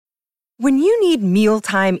When you need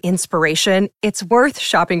mealtime inspiration, it's worth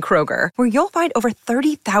shopping Kroger, where you'll find over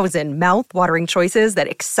 30,000 mouth-watering choices that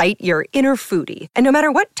excite your inner foodie. And no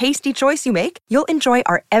matter what tasty choice you make, you'll enjoy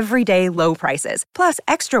our everyday low prices, plus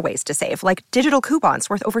extra ways to save, like digital coupons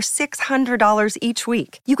worth over $600 each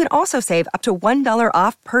week. You can also save up to $1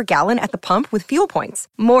 off per gallon at the pump with fuel points.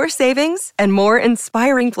 More savings and more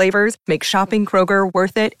inspiring flavors make shopping Kroger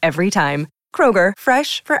worth it every time. Kroger,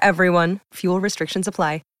 fresh for everyone. Fuel restrictions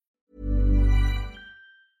apply.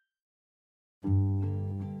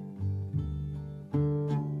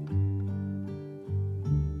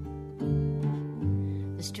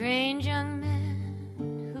 The strange young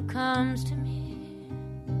man who comes to me.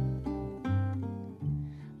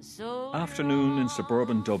 Afternoon in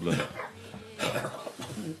suburban Dublin.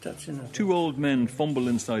 Two old men fumble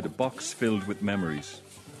inside a box filled with memories.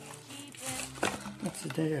 What's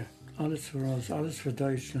it there? Alles for us, alles for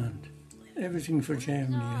Deutschland. Everything for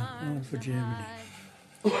Germany, all for Germany.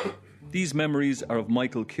 These memories are of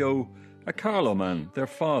Michael Keogh, a Carlow man, their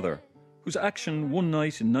father, whose action one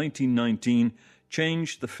night in 1919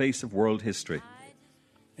 changed the face of world history.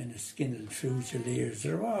 And the Skinner Fusiliers,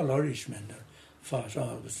 they're all Irishmen that fought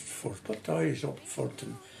always first, put the Irish up front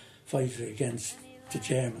and fight against the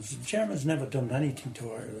Germans. The Germans never done anything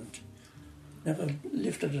to Ireland, never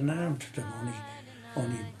lifted an arm to them,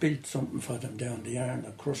 only built something for them down the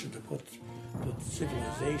Arno, crush it to put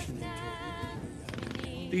civilization into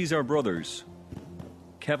it. These are brothers.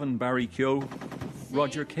 Kevin Barry Keogh,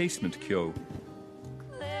 Roger Casement Keogh.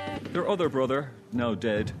 Their other brother, now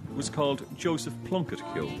dead, was called Joseph Plunkett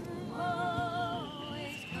Keogh.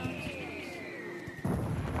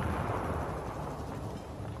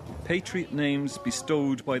 Patriot names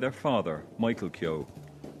bestowed by their father, Michael Keogh.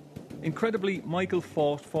 Incredibly, Michael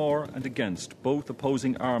fought for and against both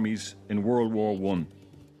opposing armies in World War I.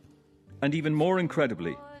 And even more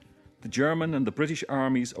incredibly, the German and the British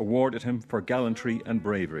armies awarded him for gallantry and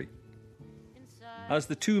bravery. As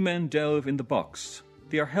the two men delve in the box,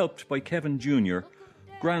 they are helped by Kevin Jr.,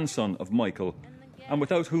 grandson of Michael, and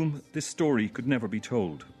without whom this story could never be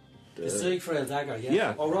told. The Siegfried dagger,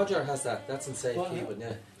 yeah. Oh, Roger has that. That's in safekeeping,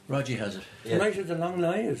 yeah. Roger has it. Yeah. The Knight of the Long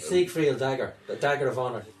Knives. Siegfried dagger, the dagger of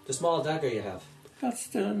honour. The small dagger you have. That's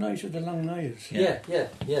the Knight of the Long Knives. Yeah.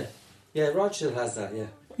 Yeah, Roger still has that, yeah.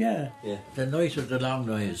 Yeah. The Knight of the Long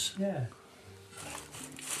Knives. Yeah.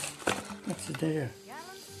 What's it there?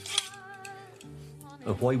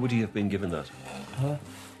 And why would he have been given that? Huh?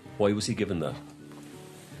 Why was he given that?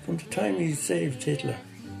 From the time he saved Hitler.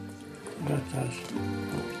 Got that.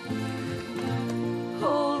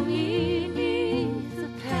 Hold me beneath the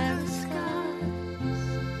Paris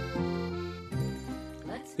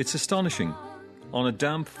skies. It's astonishing. On a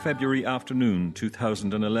damp February afternoon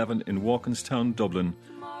 2011 in Walkinstown, Dublin,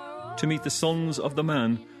 to meet the sons of the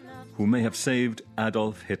man who may have saved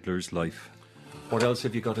Adolf Hitler's life. What else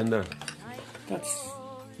have you got in there? That's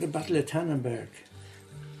the Battle of Tannenberg.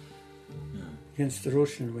 Against the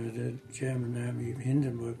Russian, where the German army,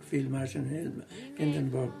 Hindenburg, Field Marshal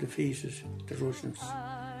Hindenburg defeated the Russians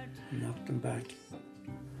and knocked them back.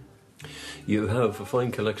 You have a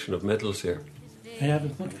fine collection of medals here. I have a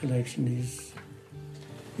good collection.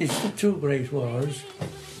 It's the two great wars.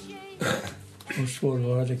 First World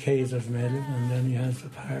War, the Kaiser's medal, and then he has the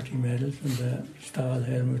party medals and the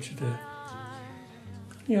Stahlhelm, which is the...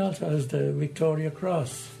 He also has the Victoria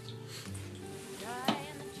Cross.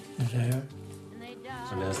 There.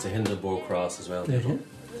 And there's the Hindenburg Cross as well. The Hindenburg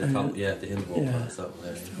Cross. That one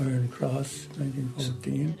there. The Iron Cross,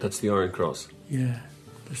 1914. That's the Iron Cross? Yeah,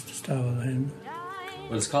 that's the Stahlhelm.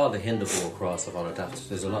 Well, it's called the Hindenburg Cross of Honour.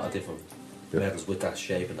 There's a lot of different medals with that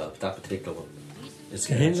shape and that particular one. It's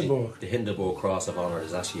the Hindenburg. The Hindenburg Cross of Honour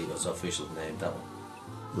is actually its official name, that one.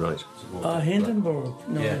 Right. Hindenburg.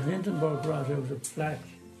 No, Hindenburg brought out the flag.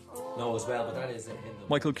 No, as well, but that is a Hindenburg.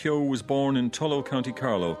 Michael Keogh was born in Tullow, County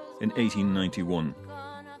Carlow in 1891.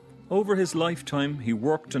 Over his lifetime, he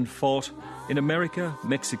worked and fought in America,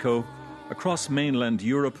 Mexico, across mainland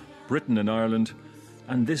Europe, Britain and Ireland,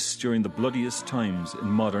 and this during the bloodiest times in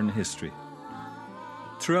modern history.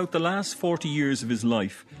 Throughout the last 40 years of his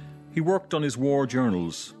life, he worked on his war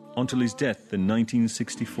journals until his death in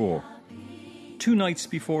 1964. 2 nights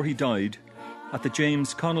before he died, at the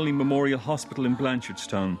James Connolly Memorial Hospital in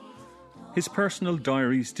Blanchardstown, his personal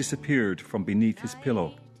diaries disappeared from beneath his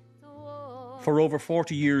pillow. For over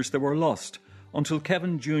 40 years they were lost, until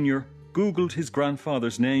Kevin Jr. Googled his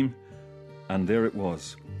grandfather's name, and there it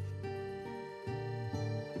was.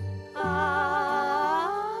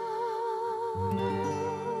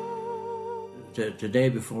 The day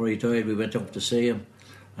before he died, we went up to see him,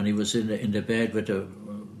 and he was in the bed with the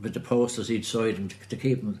with the posters each side him to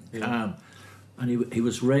keep him calm. And he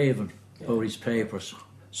was raving about his papers.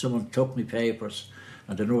 Someone took me papers,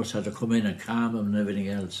 and the nurse had to come in and calm him and everything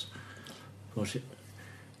else. But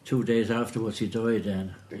 2 days afterwards he died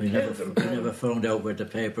then. We never found out where the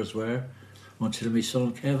papers were until my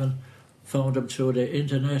son Kevin found them through the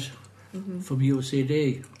internet from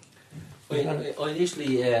UCD. I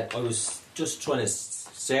initially, I was just trying to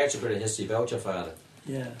search a bit of history about your father.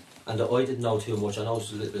 Yeah. And I didn't know too much. I know a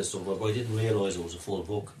little bit of stuff, but I didn't realise it was a full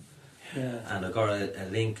book. Yeah. And I got a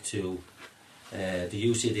link to the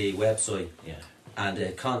UCD website. Yeah.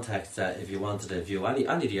 And contact that if you wanted to view any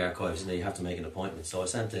of the archives, you have to make an appointment. So I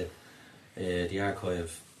sent the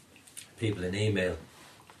archive people an email,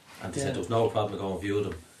 and they said there was no problem to go and view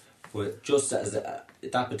them. But just as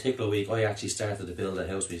that particular week, I actually started to build a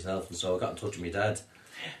house myself, and so I got in touch with my dad.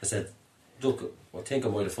 I said, "Look, I think I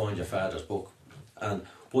might have found your father's book,"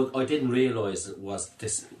 but I didn't realise it was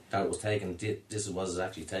taken. This was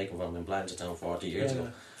actually taken from in Blanchardstown 40 years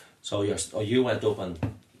ago. So you went up and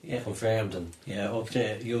confirmed and up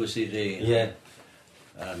to UCD. Yeah.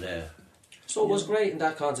 And so it was great in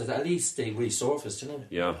that context. At least they resurfaced, you know.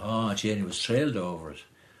 Yeah. oh, Jenny was trailed over it.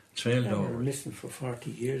 They were missing for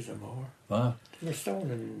 40 years or more. What? They were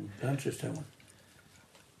stolen in Blanchardstown.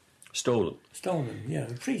 Stolen? Stolen, yeah.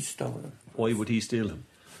 A priest stole them. Why would he steal them?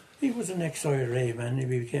 He was an ex-IRA man. He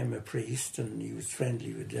became a priest, and he was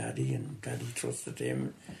friendly with Daddy, and Daddy trusted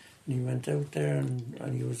him. And he went out there,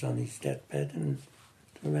 and he was on his deathbed, and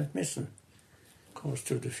they went missing. Of course,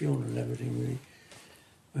 through the funeral and everything,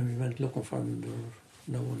 when we went looking for them,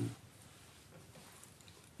 no one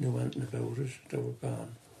knew anything about it. They were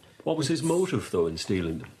gone. What was his motive, though, in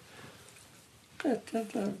stealing them?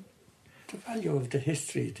 The value of the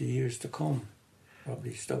history, the years to come.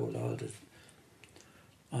 Probably stole all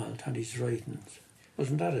Daddy's writings.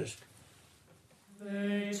 Wasn't that it?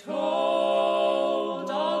 They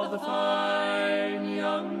told of the fine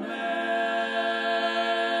young men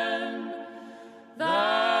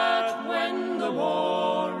that when the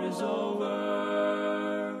war is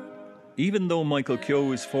over. Even though Michael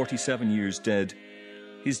Keogh is 47 years dead,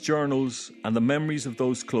 his journals and the memories of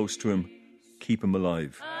those close to him keep him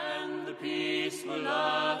alive. And the peace will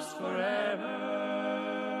last forever.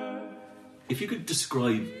 If you could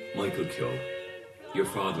describe Michael Keogh, your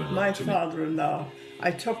father-in-law, My father-in-law,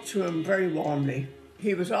 I took to him very warmly.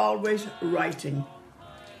 He was always writing.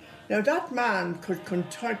 Now that man could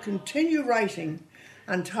continue writing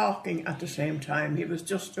and talking at the same time. He was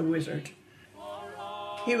just a wizard.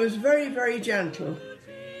 He was very, very gentle,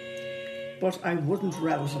 but I wouldn't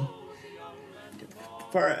rouse him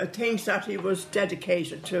for things that he was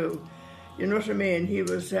dedicated to. You know what I mean? He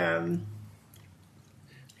was a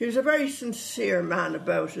very sincere man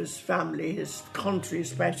about his family, his country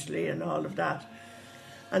especially, and all of that.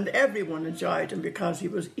 And everyone enjoyed him because he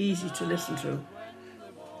was easy to listen to.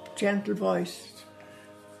 Gentle voiced.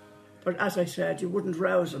 But as I said, you wouldn't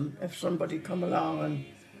rouse him. If somebody come along and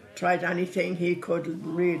tried anything, he could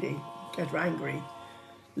really get angry.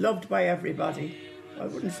 Loved by everybody. I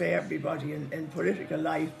wouldn't say everybody in political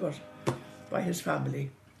life, but by his family.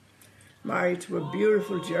 Married to a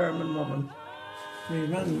beautiful German woman. My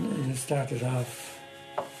man started off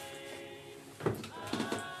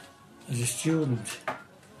as a student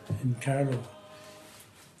in Carlow.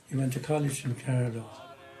 He went to college in Carlow,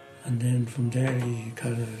 and then from there he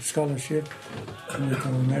got a scholarship and went to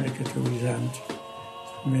America to his aunt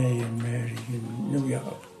May and Mary in New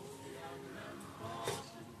York.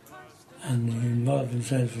 And he involved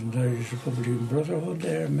himself in the Irish Republican Brotherhood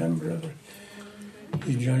there, a member of it.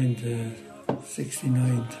 He joined the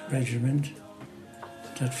 69th Regiment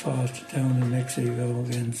that fought down in Mexico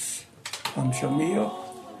against Pancho Mio,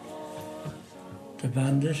 the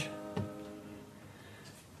bandit.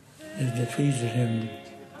 They defeated him,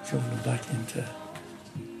 shoved him back into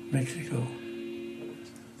Mexico.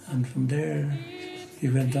 And from there, he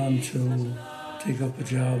went on to take up a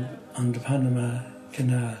job on the Panama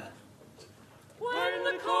Canal.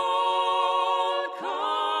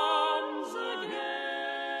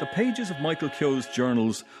 The pages of Michael Keogh's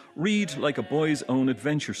journals read like a boy's own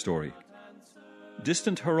adventure story.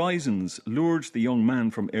 Distant horizons lured the young man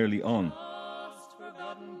from early on.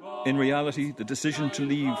 In reality, the decision to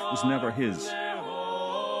leave was never his.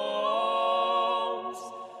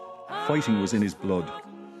 Fighting was in his blood.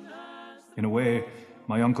 In a way,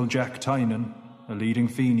 my uncle Jack Tynan, a leading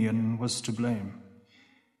Fenian, was to blame.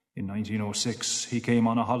 In 1906, he came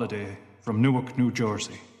on a holiday from Newark, New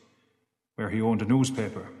Jersey, where he owned a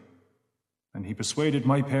newspaper, and he persuaded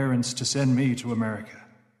my parents to send me to America.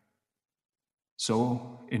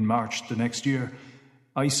 So, in March the next year,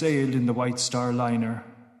 I sailed in the White Star liner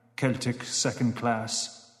Celtic second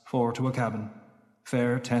class, 4 to a cabin,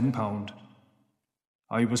 fare £10.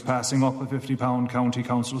 I was passing up a £50 County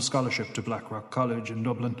Council scholarship to Blackrock College in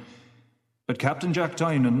Dublin, but Captain Jack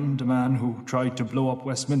Tynan, the man who tried to blow up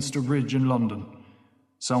Westminster Bridge in London,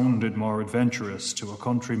 sounded more adventurous to a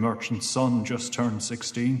country merchant's son just turned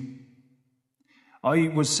 16. I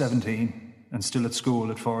was 17 and still at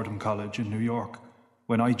school at Fordham College in New York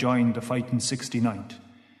when I joined the Fighting 69th,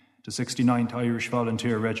 the 69th Irish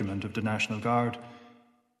Volunteer Regiment of the National Guard.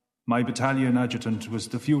 My battalion adjutant was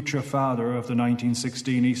the future father of the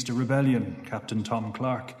 1916 Easter Rebellion, Captain Tom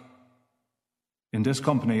Clark. In this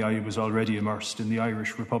company, I was already immersed in the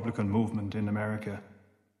Irish Republican movement in America.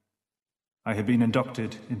 I had been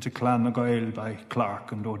inducted into Clan na Gael by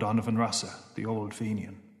Clark and O'Donovan Rossa, the old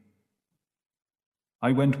Fenian.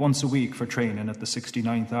 I went once a week for training at the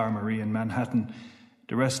 69th Armoury in Manhattan.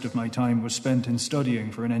 The rest of my time was spent in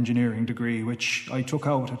studying for an engineering degree, which I took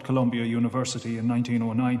out at Columbia University in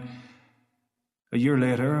 1909. A year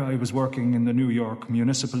later, I was working in the New York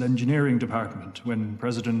Municipal Engineering Department when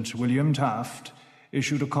President William Taft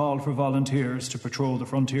issued a call for volunteers to patrol the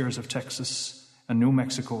frontiers of Texas and New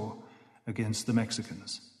Mexico against the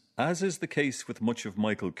Mexicans. As is the case with much of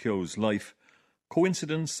Michael Keogh's life,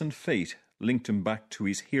 coincidence and fate linked him back to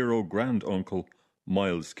his hero granduncle,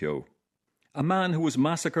 Miles Keogh, a man who was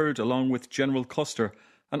massacred along with General Custer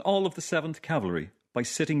and all of the 7th Cavalry by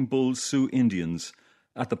Sitting Bull Sioux Indians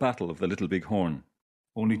at the Battle of the Little Big Horn.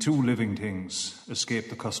 Only 2 living things escaped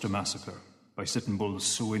the Custer massacre by Sitting Bull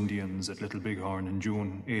Sioux Indians at Little Big Horn in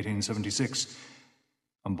June 1876,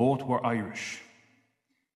 and both were Irish.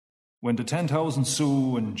 When the 10,000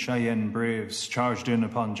 Sioux and Cheyenne braves charged in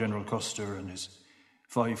upon General Custer and his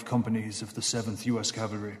 5 companies of the 7th U.S.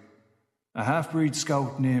 Cavalry, a half-breed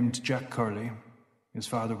scout named Jack Curley, his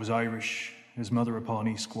father was Irish, his mother a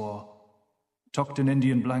Pawnee squaw, tucked an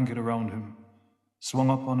Indian blanket around him, swung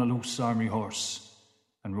up on a loose army horse,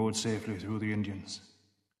 and rode safely through the Indians.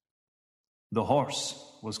 The horse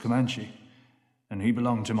was Comanche, and he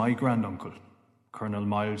belonged to my granduncle, Colonel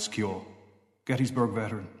Miles Keogh, Gettysburg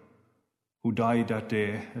veteran, who died that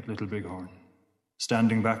day at Little Bighorn,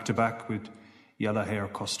 standing back to back with Yellow Hair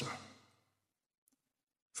Custer.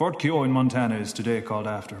 Fort Keogh in Montana is today called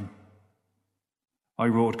after him. I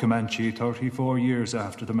rode Comanche 34 years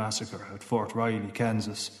after the massacre at Fort Riley,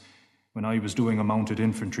 Kansas, when I was doing a mounted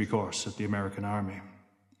infantry course at the American Army.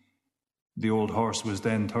 The old horse was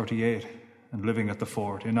then 38 and living at the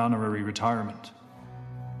fort in honorary retirement.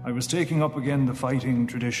 I was taking up again the fighting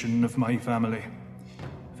tradition of my family,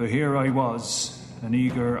 for here I was, an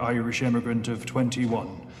eager Irish emigrant of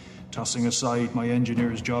 21, tossing aside my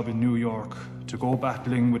engineer's job in New York to go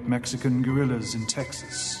battling with Mexican guerrillas in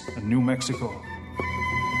Texas and New Mexico.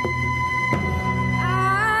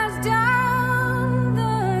 As down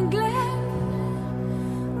the glen,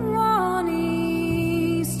 one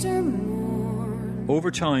Easter morn. Over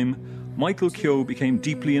time, Michael Keogh became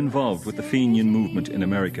deeply involved with the Fenian movement in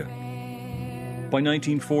America. By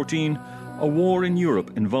 1914, a war in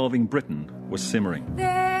Europe involving Britain was simmering.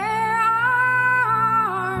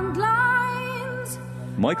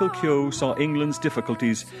 Michael Keogh saw England's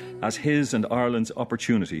difficulties as his and Ireland's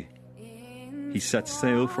opportunity. He set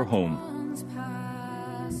sail for home.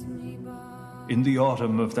 In the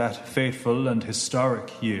autumn of that fateful and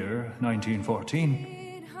historic year,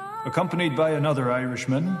 1914, accompanied by another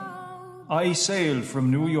Irishman, I sailed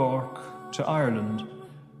from New York to Ireland.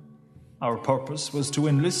 Our purpose was to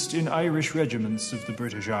enlist in Irish regiments of the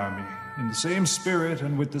British Army, in the same spirit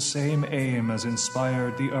and with the same aim as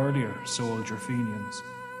inspired the earlier soldier Fenians.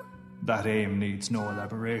 That aim needs no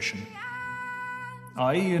elaboration.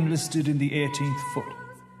 I enlisted in the 18th Foot,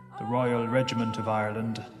 the Royal Regiment of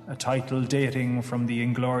Ireland, a title dating from the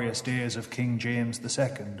inglorious days of King James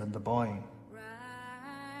II and the Boyne.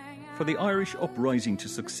 For the Irish uprising to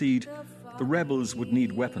succeed, the rebels would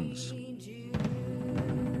need weapons.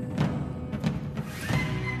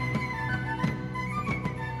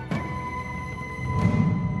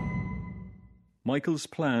 Michael's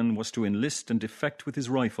plan was to enlist and defect with his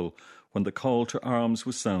rifle when the call to arms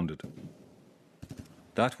was sounded.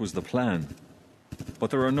 That was the plan, but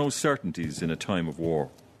there are no certainties in a time of war.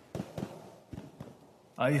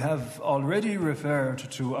 I have already referred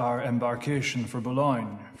to our embarkation for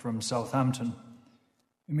Boulogne from Southampton,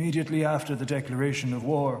 immediately after the declaration of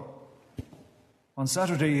war. On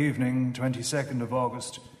Saturday evening, 22nd of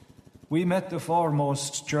August, we met the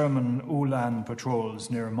foremost German Ulan patrols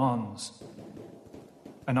near Mons.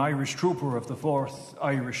 An Irish trooper of the 4th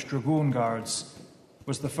Irish Dragoon Guards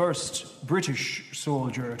was the first British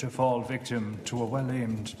soldier to fall victim to a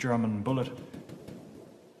well-aimed German bullet.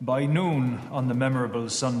 By noon on the memorable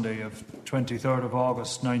Sunday of 23rd of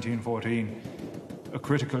August 1914, a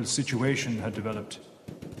critical situation had developed.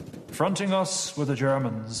 Fronting us were the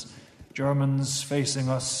Germans, Germans facing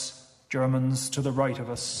us, Germans to the right of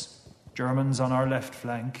us, Germans on our left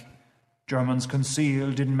flank, Germans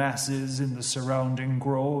concealed in masses in the surrounding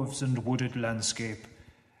groves and wooded landscape,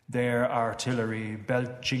 their artillery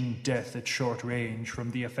belching death at short range from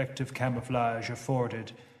the effective camouflage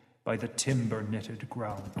afforded by the timber-knitted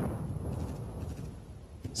ground.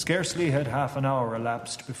 Scarcely had half an hour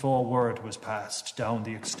elapsed before word was passed down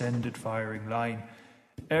the extended firing line.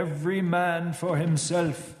 Every man for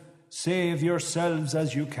himself, save yourselves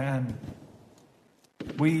as you can.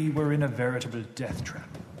 We were in a veritable death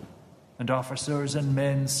trap, and officers and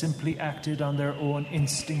men simply acted on their own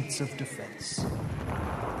instincts of defence.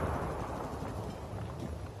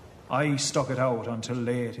 I stuck it out until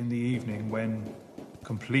late in the evening when,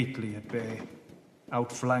 completely at bay,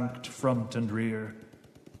 outflanked front and rear,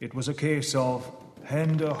 it was a case of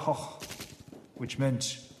hände hoch, which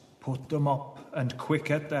meant put them up and quick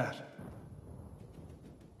at that.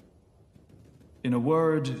 In a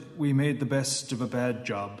word, we made the best of a bad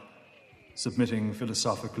job, submitting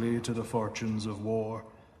philosophically to the fortunes of war.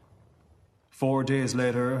 4 days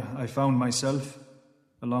later, I found myself,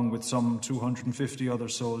 along with some 250 other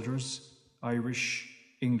soldiers, Irish,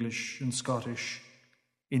 English and Scottish,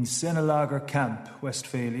 in Sennelager Camp,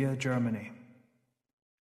 Westphalia, Germany.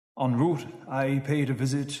 En route, I paid a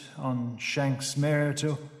visit on Shanks Mare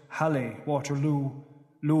to Halle, Waterloo,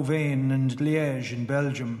 Louvain and Liège in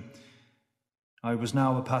Belgium. I was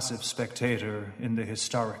now a passive spectator in the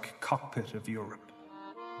historic cockpit of Europe.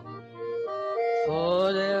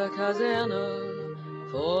 Vor der Kaserne,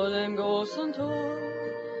 vor dem großen Tor,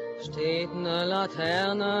 steht eine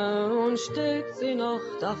Laterne und steht sie noch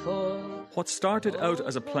davor. What started out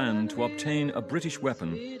as a plan to obtain a British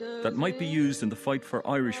weapon that might be used in the fight for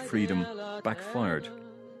Irish freedom backfired.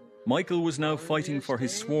 Michael was now fighting for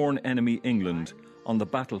his sworn enemy England on the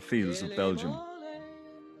battlefields of Belgium.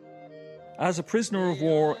 As a prisoner of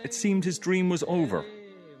war, it seemed his dream was over,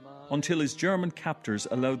 until his German captors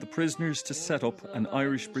allowed the prisoners to set up an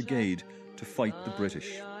Irish brigade to fight the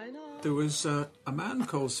British. There was a man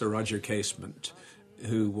called Sir Roger Casement,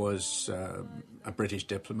 who was a British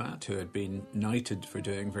diplomat who had been knighted for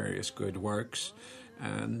doing various good works,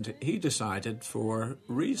 and he decided, for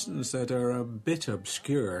reasons that are a bit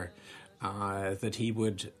obscure, that he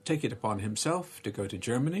would take it upon himself to go to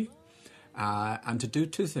Germany and to do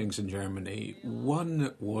two things in Germany.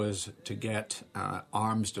 One was to get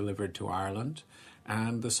arms delivered to Ireland,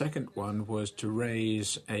 and the second one was to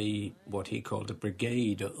raise what he called a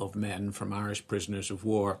brigade of men from Irish prisoners of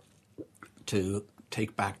war to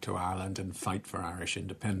take back to Ireland and fight for Irish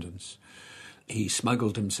independence. He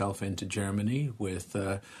smuggled himself into Germany with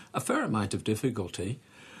a fair amount of difficulty,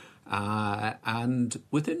 and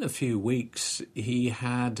within a few weeks he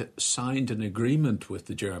had signed an agreement with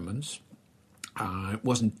the Germans. It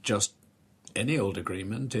wasn't just any old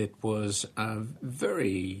agreement, it was a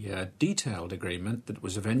very detailed agreement that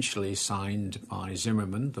was eventually signed by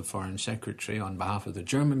Zimmermann, the Foreign Secretary, on behalf of the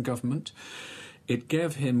German government. It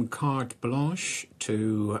gave him carte blanche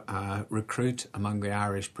to recruit among the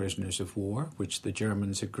Irish prisoners of war, which the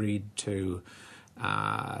Germans agreed to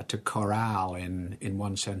corral in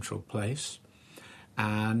one central place.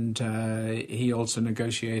 And he also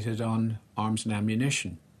negotiated on arms and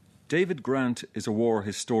ammunition. David Grant is a war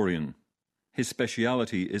historian. His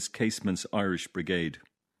speciality is Casement's Irish Brigade.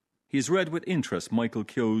 He has read with interest Michael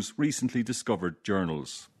Keogh's recently discovered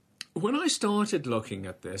journals. When I started looking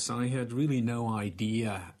at this, I had really no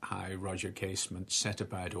idea how Roger Casement set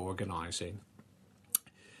about organising.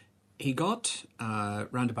 He got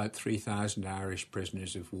round about 3,000 Irish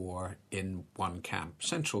prisoners of war in one camp,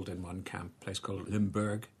 centralled in one camp, a place called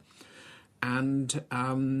Limburg.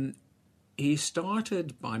 And he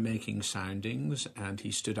started by making soundings, and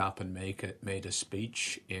he stood up and made a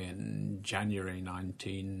speech in January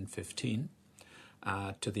 1915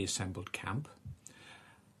 to the assembled camp.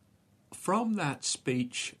 From that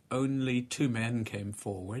speech, only two men came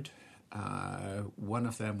forward. One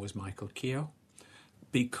of them was Michael Keogh.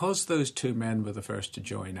 Because those two men were the first to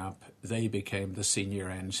join up, they became the senior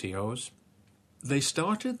NCOs. They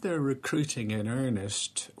started their recruiting in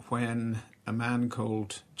earnest when a man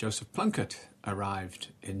called Joseph Plunkett arrived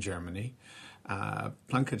in Germany.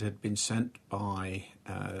 Plunkett had been sent by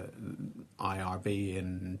IRB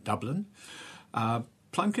in Dublin.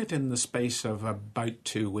 Plunkett, in the space of about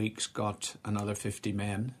 2 weeks, got another 50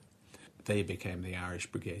 men. They became the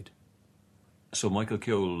Irish Brigade. So Michael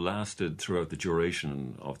Keogh lasted throughout the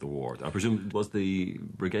duration of the war. I presume, was the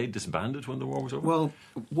brigade disbanded when the war was over? Well,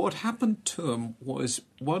 what happened to him was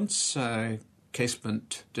once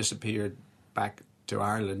Casement disappeared back to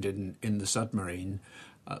Ireland in the submarine,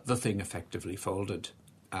 the thing effectively folded.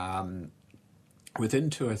 Within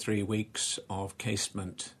 2 or 3 weeks of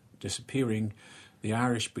Casement disappearing, the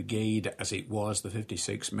Irish Brigade, as it was, the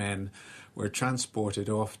 56 men, were transported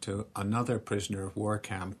off to another prisoner of war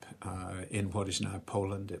camp in what is now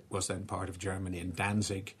Poland. It was then part of Germany, in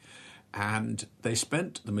Danzig. And they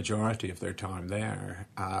spent the majority of their time there.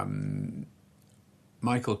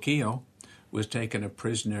 Michael Keogh was taken a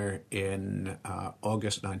prisoner in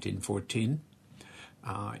August 1914.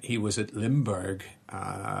 He was at Limburg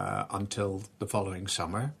until the following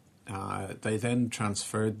summer. They then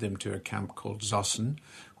transferred them to a camp called Zossen,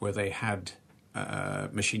 where they had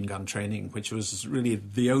machine gun training, which was really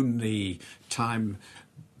the only time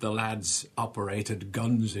the lads operated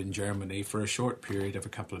guns in Germany for a short period of a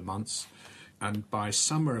couple of months. And by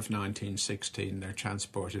summer of 1916, they're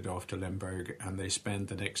transported off to Limburg, and they spend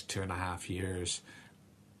the next 2.5 years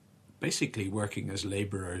basically working as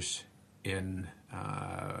labourers in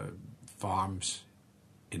farms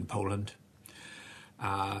in Poland.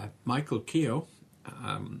 Michael Keogh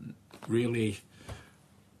really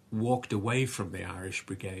walked away from the Irish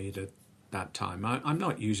Brigade at that time. I'm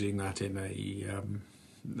not using that in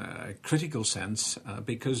a critical sense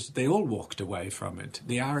because they all walked away from it.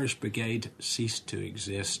 The Irish Brigade ceased to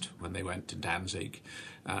exist when they went to Danzig.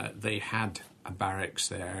 They had a barracks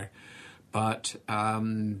there, but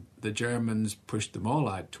the Germans pushed them all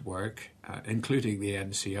out to work, including the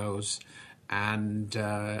NCOs, and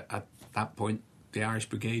at that point the Irish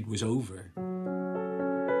Brigade was over.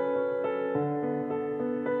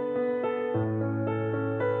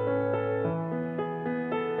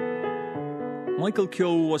 Michael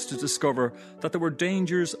Keogh was to discover that there were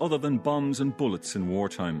dangers other than bombs and bullets in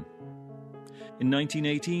wartime. In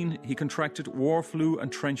 1918, he contracted war flu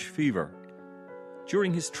and trench fever.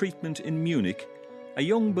 During his treatment in Munich, a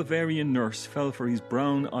young Bavarian nurse fell for his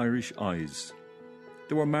brown Irish eyes.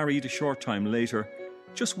 They were married a short time later,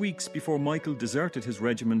 just weeks before Michael deserted his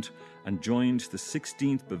regiment and joined the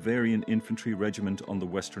 16th Bavarian Infantry Regiment on the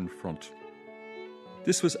Western Front.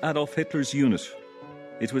 This was Adolf Hitler's unit.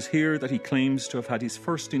 It was here that he claims to have had his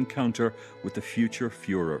first encounter with the future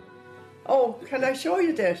Führer. Oh, can I show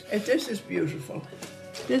you this? This is beautiful.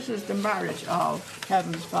 This is the marriage of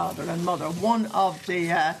Kevin's father and mother. One of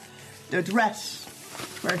the dress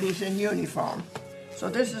where he's in uniform. So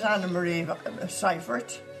this is Anna Marie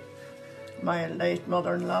Seifert, my late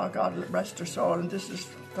mother-in-law, God rest her soul, and this is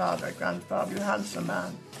father, grandfather, a handsome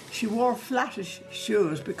man. She wore flattish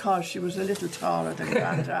shoes because she was a little taller than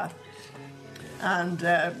Granddad. And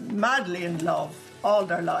madly in love all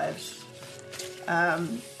their lives. Now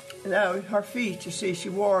her feet, you see, she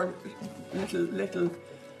wore little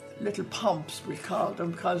pumps, we called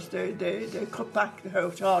them, because they cut back how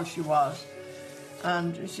tall she was.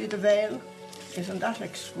 And you see the veil? Isn't that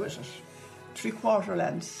exquisite? 3/4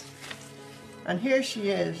 length. And here she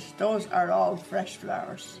is. Those are all fresh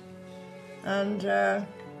flowers. And they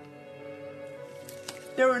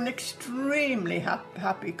were an extremely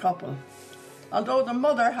happy couple. Although the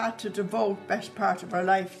mother had to devote best part of her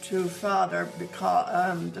life to father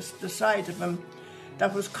because the side of him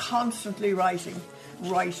that was constantly writing,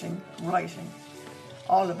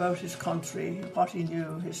 all about his country, what he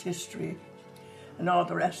knew, his history, and all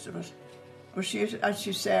the rest of it. But she, as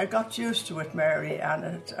she said, got used to it, Mary,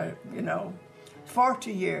 and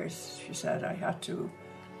 40 years, she said, I had to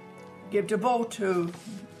devote to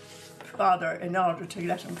father in order to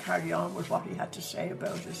let him carry on with what he had to say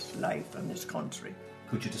about his life and his country.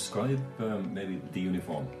 Could you describe maybe the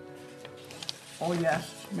uniform? Oh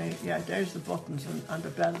yes, there's the buttons and the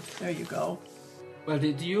belt. There you go. Well, the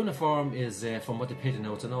uniform is from what the picture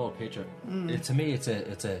now. It's an old picture. To me, it's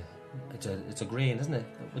a green, isn't it?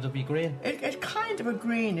 Would it be green? It's kind of a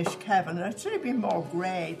greenish, Kevin. I'd say it'd be more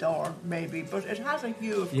grey, or maybe, but it has a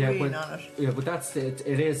hue of green on it. Yeah, but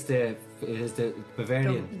it is the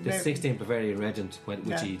Bavarian, the 16th Bavarian Regiment,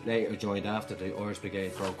 which he later joined after the Irish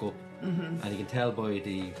Brigade broke up. Mm-hmm. And you can tell by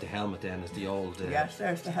the helmet then is the old. Yes,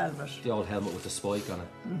 there's the helmet. The old helmet with the spike on it.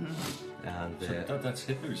 Mm-hmm. And so that's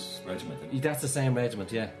Hitler's regiment. That's the same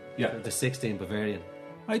regiment, yeah. The 16th Bavarian.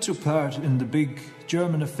 I took part in the big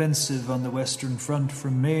German offensive on the Western Front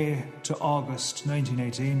from May to August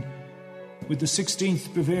 1918 with the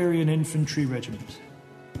 16th Bavarian Infantry Regiment.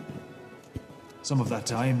 Some of that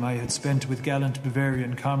time I had spent with gallant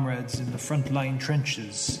Bavarian comrades in the front-line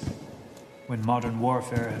trenches, when modern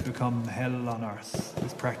warfare had become hell on earth,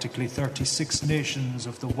 with practically 36 nations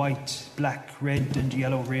of the white, black, red and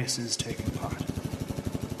yellow races taking part.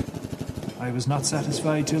 I was not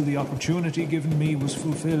satisfied till the opportunity given me was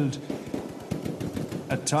fulfilled.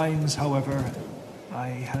 At times, however, I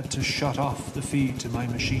had to shut off the feed to my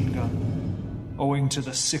machine gun, owing to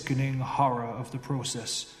the sickening horror of the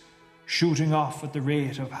process, shooting off at the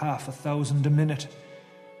rate of 1,000 a minute,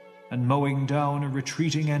 and mowing down a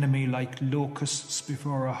retreating enemy like locusts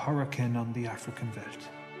before a hurricane on the African veldt.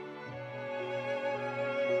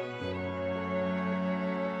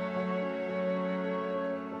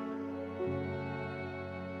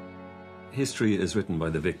 History is written by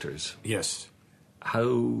the victors. Yes.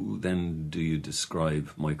 How then do you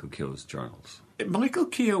describe Michael Keogh's journals? Michael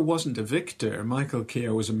Keogh wasn't a victor. Michael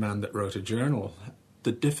Keogh was a man that wrote a journal.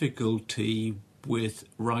 The difficulty with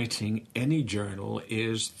writing any journal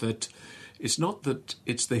is that it's not that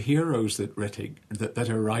it's the heroes that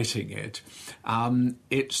are writing it.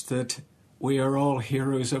 It's that we are all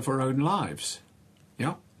heroes of our own lives.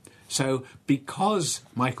 Yeah. So because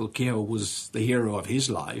Michael Keogh was the hero of his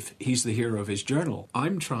life, he's the hero of his journal.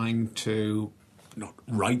 I'm trying to not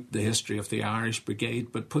write the history of the Irish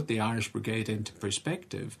Brigade, but put the Irish Brigade into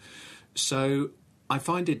perspective. So I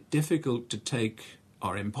find it difficult to take,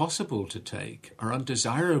 or impossible to take, or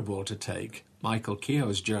undesirable to take Michael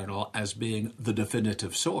Keogh's journal as being the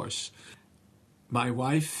definitive source. My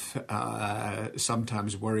wife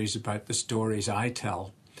sometimes worries about the stories I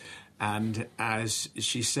tell, and as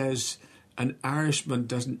she says, an Irishman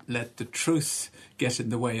doesn't let the truth get in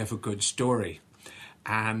the way of a good story.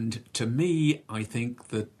 And to me, I think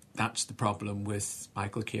that that's the problem with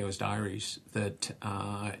Michael Keogh's diaries, that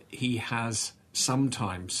he has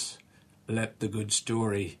sometimes let the good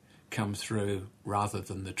story come through rather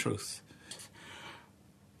than the truth.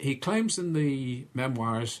 He claims in the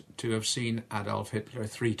memoirs to have seen Adolf Hitler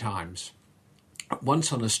 3 times.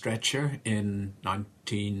 Once on a stretcher in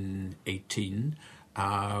 1918,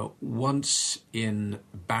 once in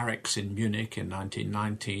barracks in Munich in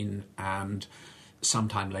 1919, and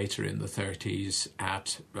sometime later in the 30s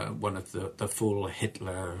at one of the full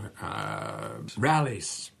Hitler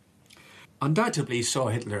rallies. Undoubtedly he saw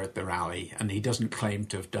Hitler at the rally, and he doesn't claim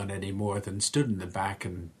to have done any more than stood in the back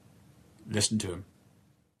and listened to him.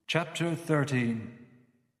 Chapter 13.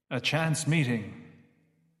 A Chance Meeting.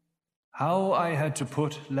 How I had to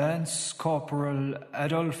put Lance Corporal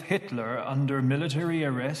Adolf Hitler under military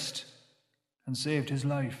arrest and saved his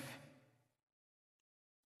life.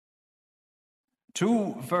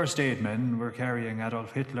 2 first aid men were carrying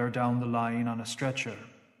Adolf Hitler down the line on a stretcher.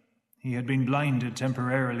 He had been blinded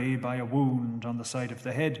temporarily by a wound on the side of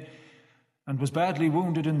the head and was badly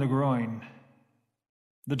wounded in the groin.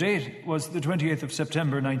 The date was the 20th of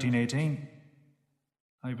September 1918.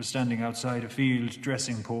 I was standing outside a field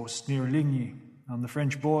dressing post near Ligny on the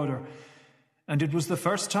French border, and it was the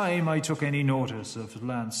first time I took any notice of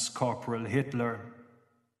Lance Corporal Hitler.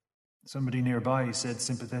 Somebody nearby said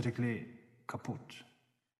sympathetically, "Kaput."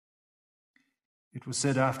 It was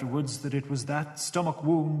said afterwards that it was that stomach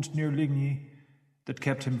wound near Ligny that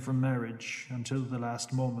kept him from marriage until the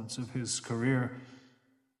last moments of his career.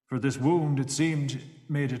 For this wound, it seemed,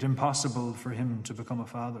 made it impossible for him to become a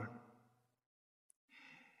father.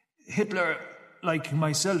 Hitler, like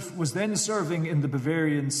myself, was then serving in the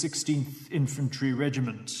Bavarian 16th Infantry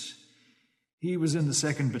Regiment. He was in the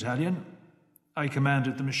 2nd Battalion. I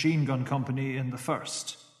commanded the machine gun company in the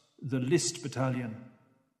 1st, the List Battalion,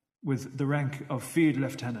 with the rank of Field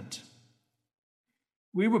Lieutenant.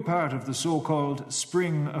 We were part of the so-called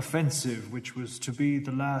Spring Offensive, which was to be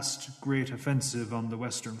the last great offensive on the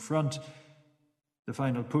Western Front, the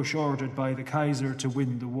final push ordered by the Kaiser to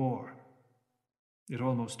win the war. It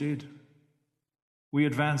almost did. We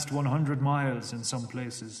advanced 100 miles in some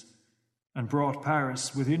places and brought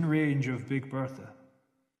Paris within range of Big Bertha.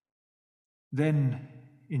 Then,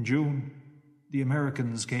 in June, the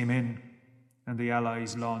Americans came in and the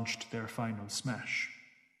Allies launched their final smash.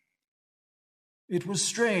 It was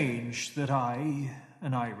strange that I,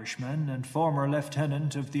 an Irishman and former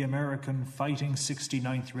lieutenant of the American Fighting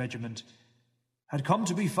 69th Regiment, had come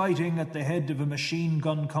to be fighting at the head of a machine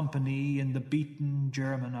gun company in the beaten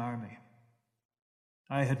German army.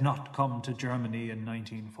 I had not come to Germany in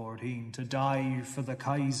 1914 to die for the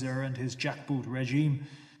Kaiser and his jackboot regime,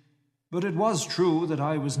 but it was true that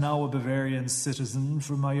I was now a Bavarian citizen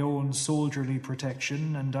for my own soldierly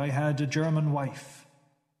protection, and I had a German wife.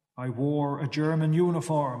 I wore a German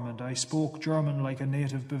uniform, and I spoke German like a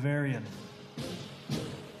native Bavarian.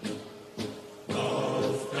 Und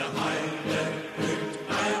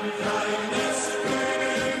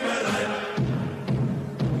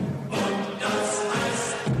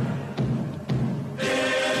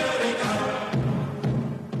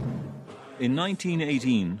In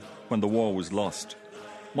 1918, when the war was lost,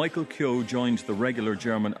 Michael Keogh joined the regular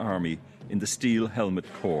German army in the Steel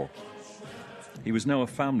Helmet Corps. He was now a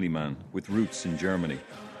family man with roots in Germany.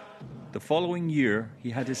 The following year, he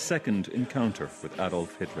had his second encounter with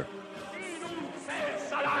Adolf Hitler.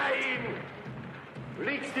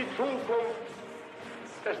 Liegt die Zukunft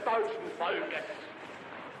des deutschen Volkes.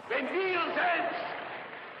 Wenn wir selbst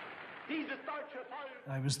dieses deutsche Volk...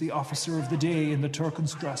 I was the officer of the day in the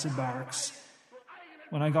Turkenstrasse barracks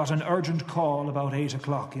when I got an urgent call about 8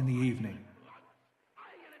 o'clock in the evening.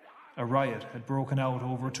 A riot had broken out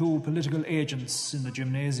over 2 political agents in the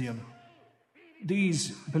gymnasium.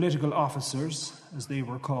 These political officers, as they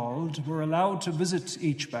were called, were allowed to visit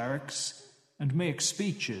each barracks and make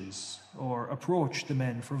speeches or approach the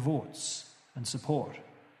men for votes and support.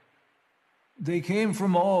 They came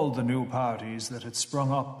from all the new parties that had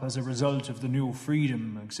sprung up as a result of the new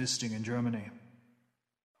freedom existing in Germany.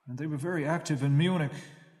 And they were very active in Munich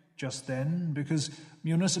just then because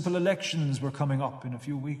municipal elections were coming up in a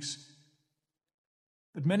few weeks.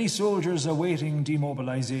 But many soldiers awaiting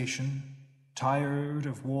demobilization, tired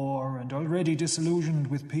of war and already disillusioned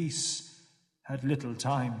with peace, had little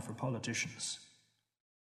time for politicians.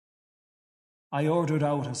 I ordered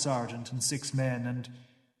out a sergeant and 6 men and,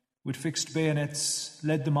 with fixed bayonets,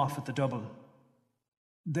 led them off at the double.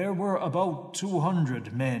 There were about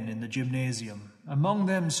 200 men in the gymnasium, among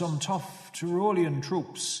them some tough Tyrolean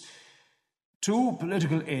troops. 2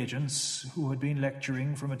 political agents, who had been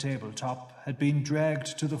lecturing from a tabletop, had been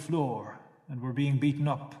dragged to the floor and were being beaten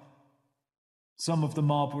up. Some of the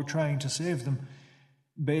mob were trying to save them.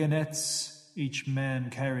 Bayonets, each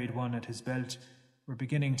man carried one at his belt, were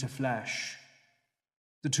beginning to flash.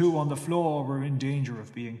 The 2 on the floor were in danger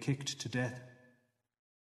of being kicked to death.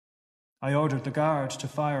 I ordered the guard to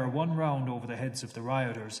fire 1 round over the heads of the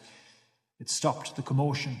rioters. It stopped the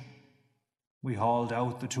commotion. We hauled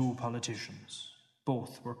out the 2 politicians.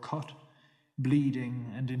 Both were cut,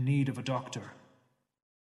 bleeding, and in need of a doctor.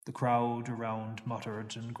 The crowd around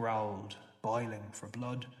muttered and growled, boiling for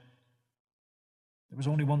blood. There was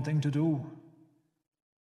only one thing to do.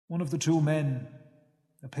 One of the 2 men,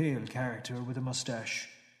 a pale character with a moustache,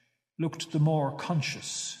 looked the more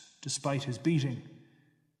conscious despite his beating.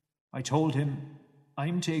 I told him,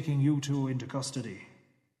 "I'm taking you 2 into custody.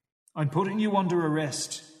 I'm putting you under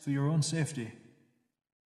arrest for your own safety."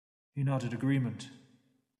 He nodded agreement.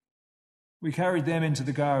 We carried them into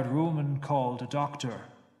the guard room and called a doctor.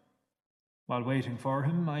 While waiting for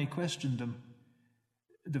him, I questioned him.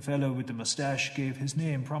 The fellow with the moustache gave his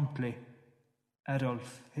name promptly,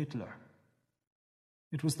 Adolf Hitler.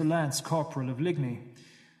 It was the Lance Corporal of Ligny.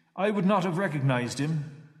 I would not have recognized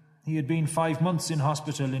him. He had been 5 months in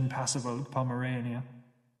hospital in Passewalk, Pomerania.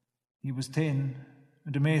 He was thin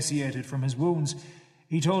and emaciated from his wounds.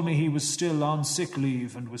 He told me he was still on sick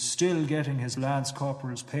leave and was still getting his Lance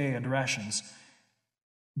Corporal's pay and rations.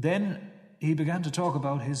 Then he began to talk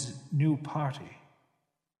about his new party.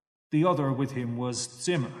 The other with him was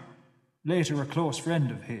Zimmer, later a close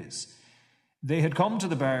friend of his. They had come to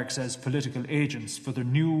the barracks as political agents for the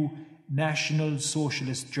new National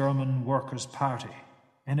Socialist German Workers' Party,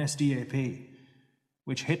 NSDAP,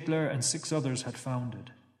 which Hitler and 6 others had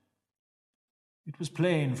founded. It was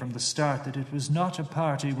plain from the start that it was not a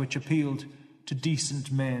party which appealed to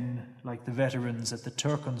decent men like the veterans at the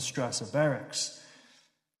Turkenstrasse barracks.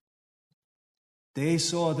 They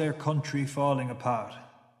saw their country falling apart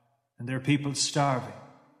and their people starving,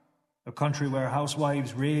 a country where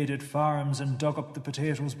housewives raided farms and dug up the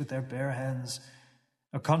potatoes with their bare hands,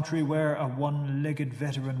 a country where a 1-legged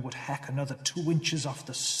veteran would hack another 2 inches off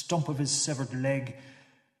the stump of his severed leg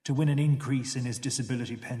to win an increase in his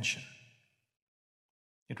disability pension.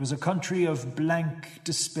 It was a country of blank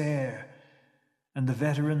despair, and the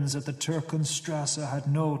veterans at the Turkenstrasse had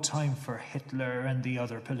no time for Hitler and the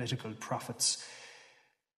other political prophets.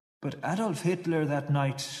 But Adolf Hitler that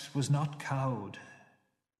night was not cowed.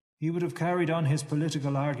 He would have carried on his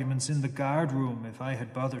political arguments in the guard room if I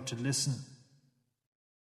had bothered to listen.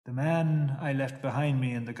 The man I left behind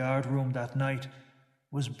me in the guard room that night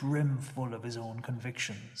was brimful of his own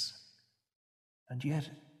convictions. And yet,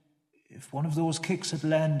 if one of those kicks had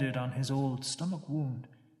landed on his old stomach wound...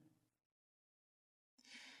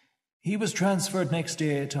 He was transferred next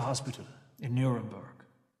day to hospital in Nuremberg,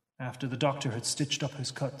 after the doctor had stitched up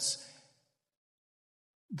his cuts.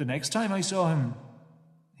 The next time I saw him,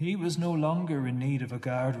 he was no longer in need of a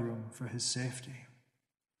guard room for his safety.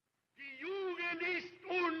 Die Jugend ist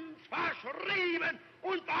uns verschrieben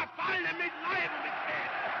und verfallen mit Leib und mit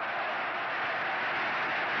Seele.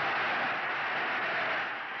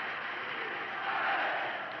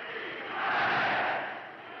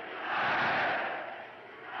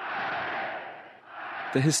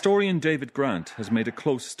 The historian David Grant has made a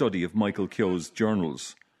close study of Michael Keogh's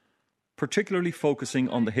journals, particularly focusing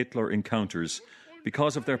on the Hitler encounters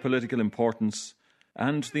because of their political importance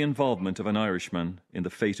and the involvement of an Irishman in the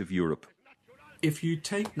fate of Europe. If you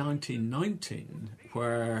take 1919,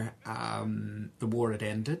 where the war had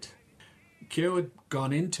ended, Keogh had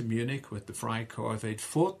gone into Munich with the Freikorps. They'd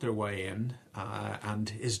fought their way in, and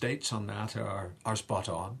his dates on that are spot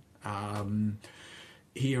on.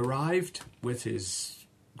 He arrived with his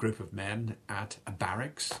group of men at a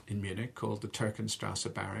barracks in Munich called the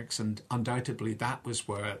Türkenstrasse Barracks, and undoubtedly that was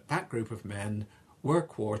where that group of men were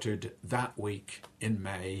quartered that week in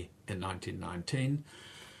May in 1919.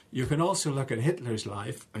 You can also look at Hitler's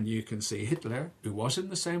life, and you can see Hitler, who was in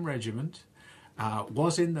the same regiment,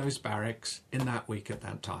 was in those barracks in that week at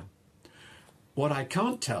that time. What I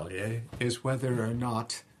can't tell you is whether or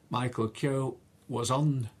not Michael Keogh was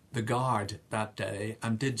on the guard that day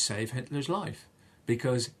and did save Hitler's life,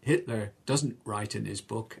 because Hitler doesn't write in his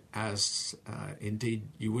book, as indeed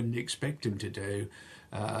you wouldn't expect him to do,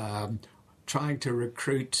 trying to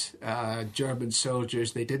recruit German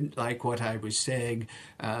soldiers. They didn't like what I was saying,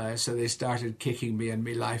 so they started kicking me, and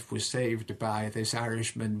my life was saved by this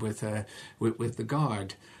Irishman with the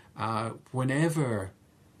guard. Whenever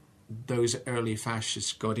those early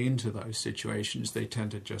fascists got into those situations, they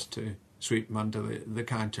tended just to sweep them under the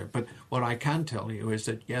counter. But what I can tell you is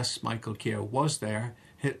that, yes, Michael Keogh was there,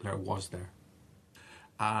 Hitler was there.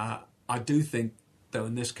 I do think, though,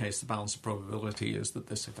 in this case, the balance of probability is that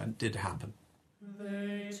this event did happen.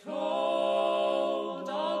 They told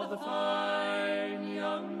of the fine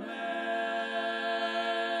young men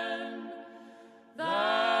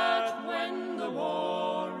that when the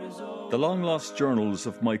war is over... The long-lost journals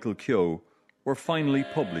of Michael Keogh were finally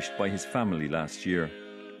published by his family last year.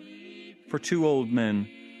 For two old men,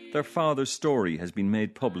 their father's story has been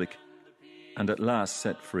made public and at last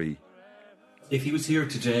set free. If he was here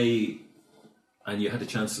today and you had a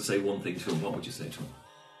chance to say one thing to him, what would you say to him?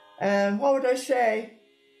 What would I say?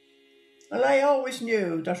 Well, I always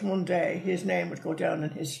knew that one day his name would go down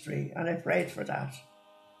in history, and I prayed for that.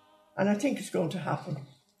 And I think it's going to happen.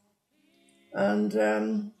 And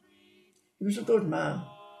he was a good man,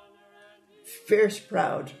 fierce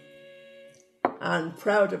proud, and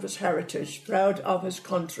proud of his heritage, proud of his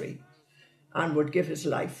country, and would give his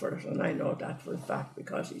life for it. And I know that for a fact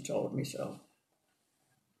because he told me so.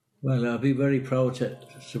 Well, I'll be very proud to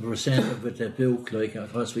present him with a book, like,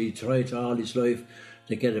 because we tried all his life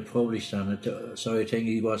to get it published, and sorry thing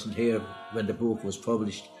he wasn't here when the book was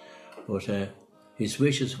published. But his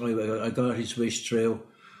wishes, I got his wish through.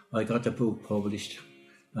 I got the book published,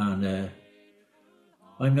 and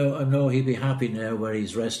I know he'll be happy now where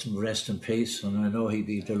he's rest in peace, and I know he'll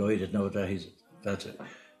be delighted now that that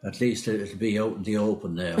at least it'll be out in the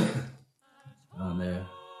open now. And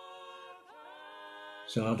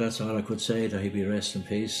so that's all I could say, that he'd be rest in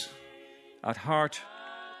peace. At heart,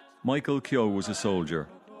 Michael Keogh was a soldier,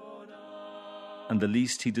 and the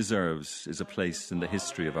least he deserves is a place in the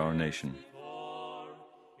history of our nation.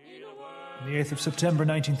 On the 8th of September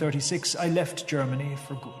 1936, I left Germany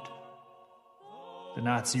for good. The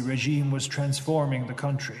Nazi regime was transforming the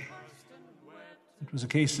country. It was a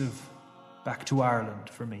case of back to Ireland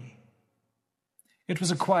for me. It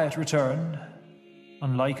was a quiet return,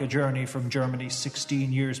 unlike a journey from Germany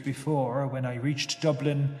 16 years before, when I reached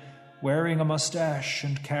Dublin wearing a moustache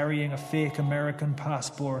and carrying a fake American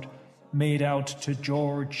passport made out to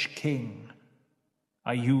George King.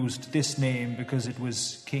 I used this name because it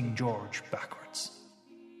was King George backwards.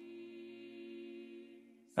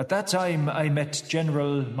 At that time, I met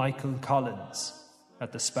General Michael Collins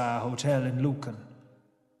at the Spa Hotel in Lucan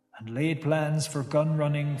and laid plans for gun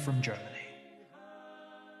running from Germany.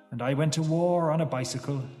 And I went to war on a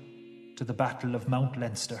bicycle to the Battle of Mount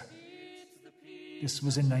Leinster. This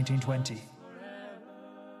was in 1920.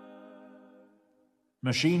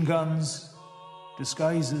 Machine guns,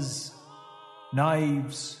 disguises,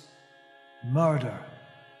 knives, murder,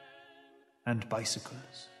 and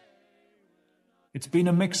bicycles. It's been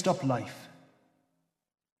a mixed-up life.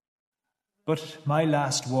 But my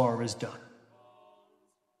last war is done.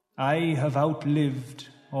 I have outlived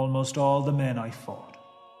almost all the men I fought.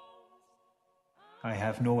 I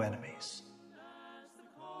have no enemies.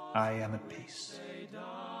 I am at peace.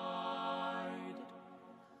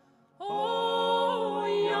 Oh,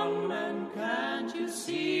 young men, can't you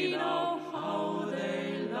see now how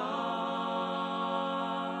they lied?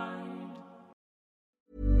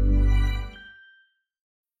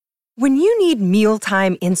 When you need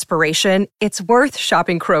mealtime inspiration, it's worth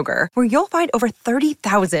shopping Kroger, where you'll find over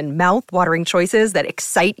 30,000 mouth-watering choices that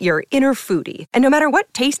excite your inner foodie. And no matter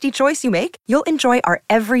what tasty choice you make, you'll enjoy our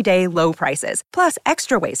everyday low prices, plus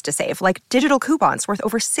extra ways to save, like digital coupons worth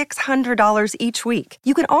over $600 each week.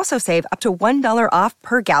 You can also save up to $1 off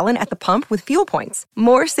per gallon at the pump with fuel points.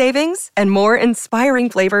 More savings and more inspiring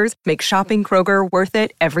flavors make shopping Kroger worth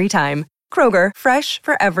it every time. Kroger, fresh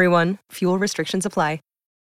for everyone. Fuel restrictions apply.